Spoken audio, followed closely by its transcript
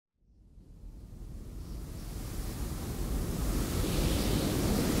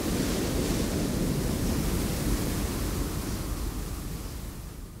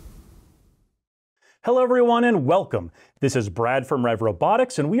Hello everyone and welcome. This is Brad from REV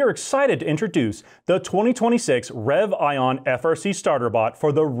Robotics and we are excited to introduce the 2026 REV Ion FRC starter bot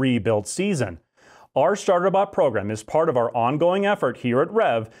for the rebuild season. Our starter bot program is part of our ongoing effort here at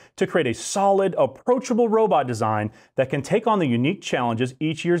REV to create a solid, approachable robot design that can take on the unique challenges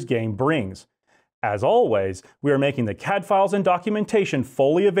each year's game brings. As always, we are making the CAD files and documentation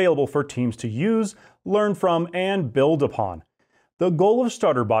fully available for teams to use, learn from, and build upon. The goal of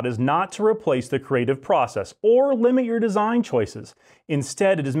StarterBot is not to replace the creative process or limit your design choices.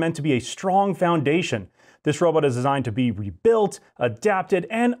 Instead, it is meant to be a strong foundation. This robot is designed to be rebuilt, adapted,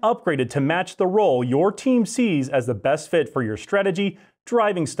 and upgraded to match the role your team sees as the best fit for your strategy,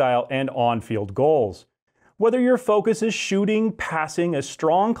 driving style, and on-field goals. Whether your focus is shooting, passing, a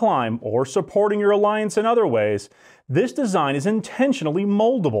strong climb, or supporting your alliance in other ways, this design is intentionally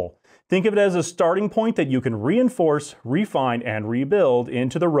moldable. Think of it as a starting point that you can reinforce, refine, and rebuild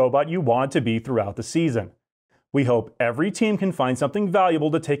into the robot you want it to be throughout the season. We hope every team can find something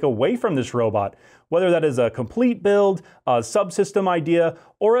valuable to take away from this robot, whether that is a complete build, a subsystem idea,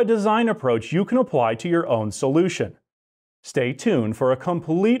 or a design approach you can apply to your own solution. Stay tuned for a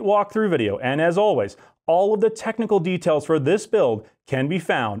complete walkthrough video, and as always, all of the technical details for this build can be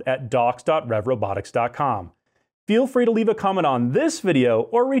found at docs.revrobotics.com. Feel free to leave a comment on this video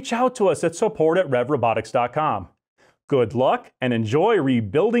or reach out to us at support@revrobotics.com. Good luck and enjoy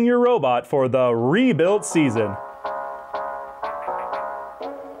rebuilding your robot for the rebuild season.